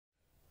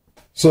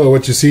So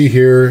what you see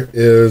here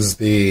is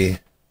the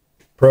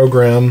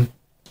program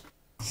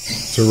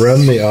to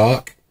run the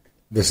AUC.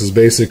 This is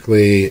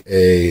basically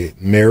a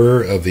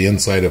mirror of the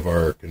inside of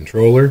our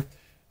controller.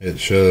 It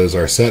shows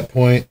our set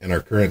point and our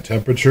current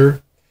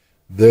temperature.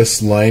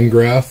 This line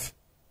graph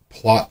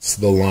plots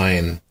the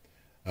line,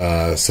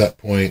 set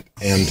point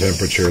and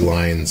temperature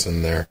lines,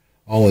 and they're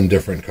all in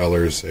different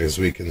colors. As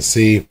we can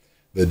see,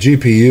 the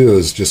GPU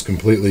is just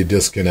completely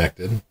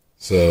disconnected.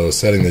 So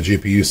setting the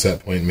GPU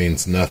set point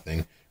means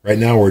nothing. Right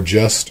now we're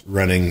just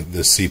running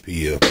the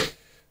CPU.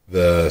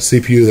 The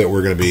CPU that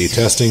we're going to be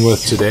testing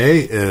with today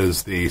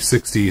is the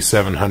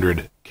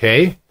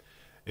 6700K.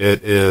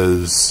 It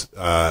is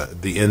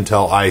the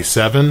Intel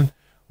i7.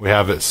 We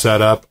have it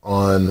set up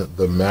on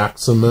the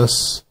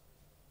Maximus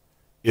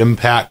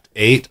Impact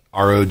 8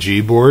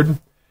 ROG board.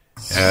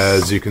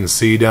 As you can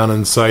see down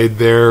inside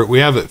there, we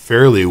have it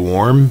fairly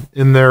warm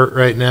in there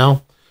right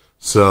now.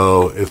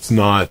 So it's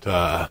not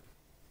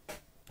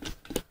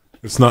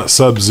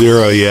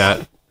sub-zero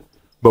yet,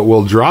 but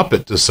we'll drop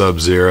it to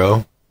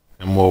sub-zero,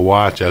 and we'll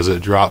watch as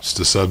it drops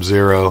to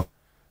sub-zero.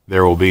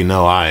 There will be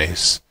no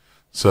ice.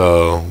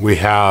 So we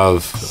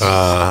have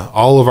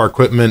all of our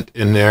equipment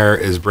in there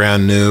is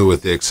brand new,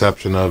 with the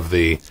exception of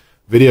the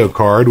video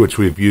card, which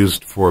we've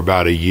used for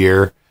about a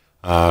year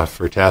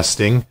for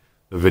testing.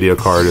 The video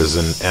card is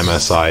an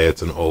MSI.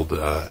 It's an old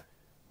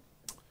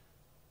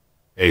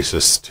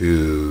ASUS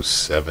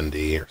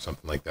 270 or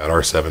something like that,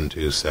 R7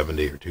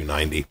 270 or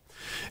 290.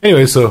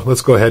 Anyway, so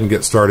let's go ahead and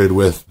get started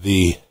with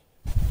the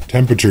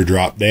temperature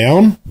drop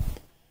down.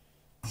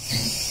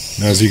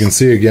 Now, as you can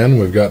see, again,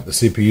 we've got the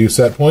CPU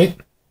set point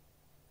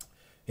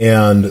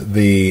and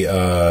the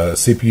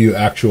CPU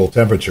actual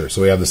temperature.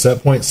 So we have the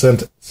set point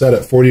set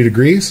at 40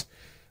 degrees.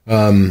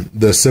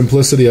 The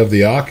simplicity of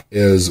the AUC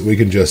is we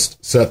can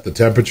just set the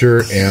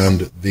temperature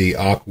and the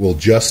AUC will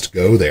just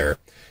go there.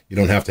 You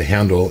don't have to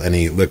handle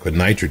any liquid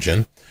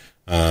nitrogen.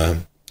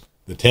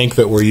 The tank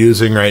that we're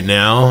using right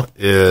now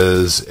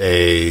is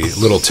a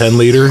little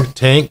 10-liter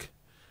tank.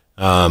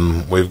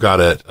 We've got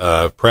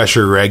it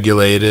pressure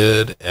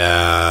regulated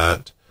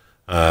at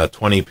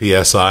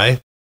 20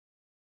 psi.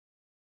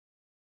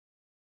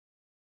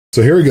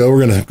 So here we go.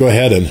 We're going to go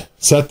ahead and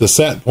set the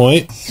set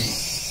point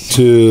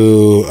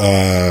to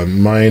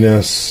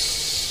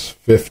minus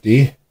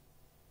 50.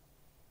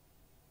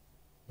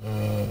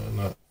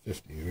 Not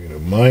 50. We're going to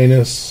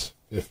minus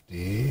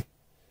 50,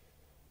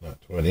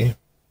 not 20.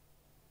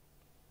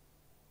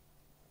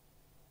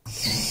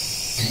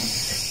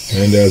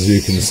 And as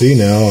you can see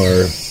now,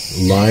 our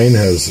line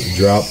has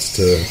dropped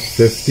to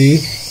 50,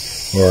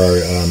 or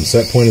our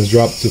set point has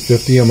dropped to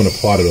 50. I'm going to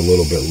plot it a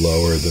little bit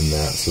lower than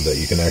that so that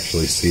you can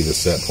actually see the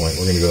set point.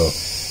 We're going to go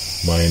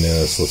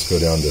minus, let's go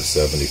down to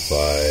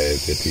 75,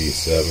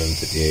 57,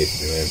 58,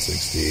 59,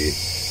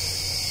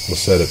 60. We'll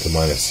set it to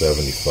minus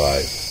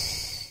 75.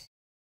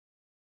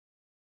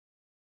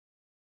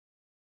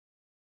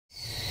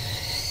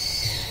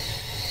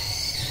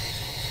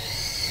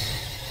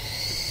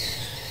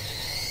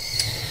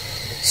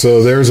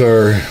 So there's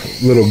our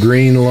little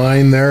green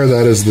line there.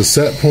 That is the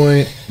set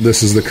point.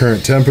 This is the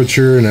current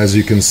temperature, and as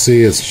you can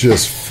see, it's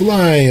just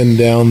flying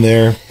down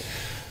there.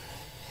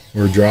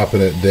 We're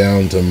dropping it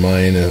down to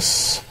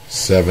minus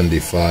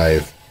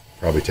 75.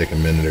 Probably take a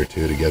minute or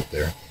two to get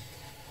there.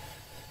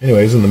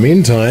 Anyways, in the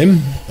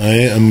meantime, I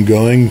am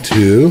going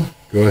to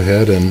go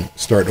ahead and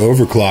start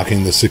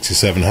overclocking the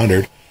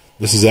 6700.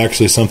 This is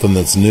actually something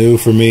that's new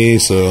for me,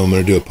 so I'm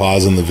going to do a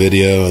pause in the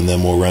video, and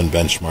then we'll run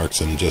benchmarks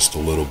in just a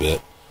little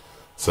bit.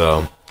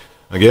 So,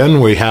 again,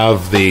 we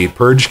have the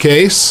purge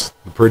case.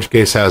 The purge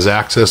case has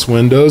access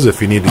windows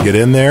if you need to get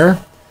in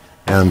there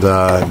and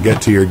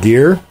get to your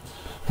gear.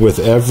 With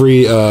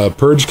every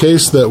purge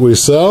case that we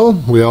sell,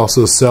 we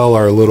also sell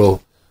our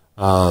little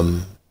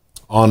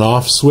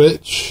on-off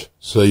switch,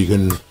 so you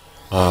can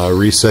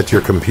reset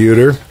your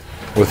computer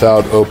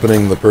without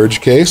opening the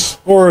purge case.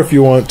 Or if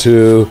you want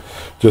to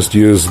just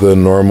use the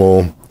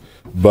normal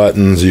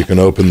buttons, you can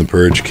open the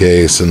purge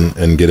case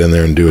and get in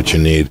there and do what you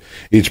need.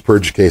 Each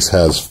purge case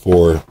has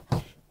 4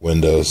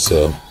 windows,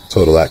 so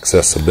total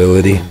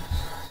accessibility.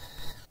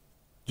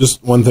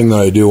 Just one thing that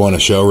I do want to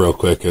show real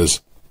quick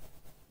is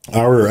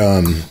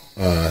our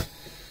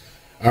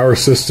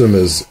system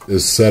is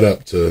set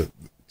up to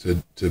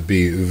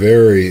be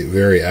very,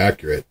 very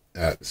accurate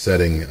at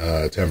setting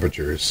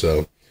temperatures.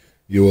 So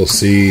you will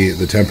see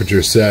the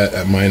temperature set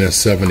at minus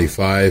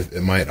 75.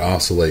 It might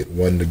oscillate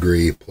 1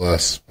 degree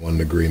plus, 1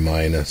 degree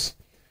minus.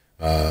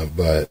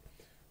 But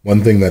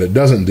one thing that it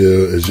doesn't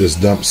do is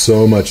just dump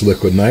so much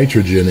liquid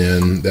nitrogen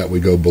in that we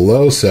go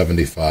below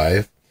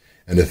 75.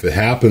 And if it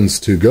happens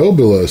to go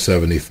below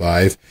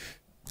 75,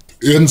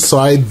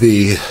 inside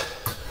the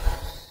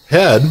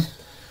head,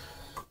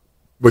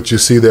 which you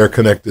see there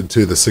connected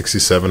to the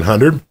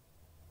 6700,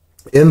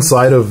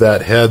 inside of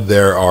that head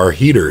there are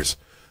heaters,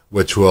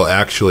 which will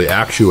actually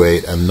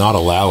actuate and not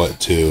allow it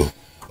to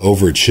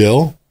over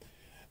chill.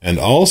 And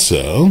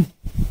also,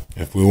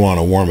 if we want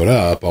to warm it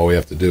up, all we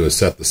have to do is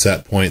set the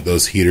set point.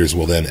 Those heaters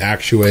will then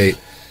actuate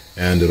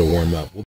and it'll warm up.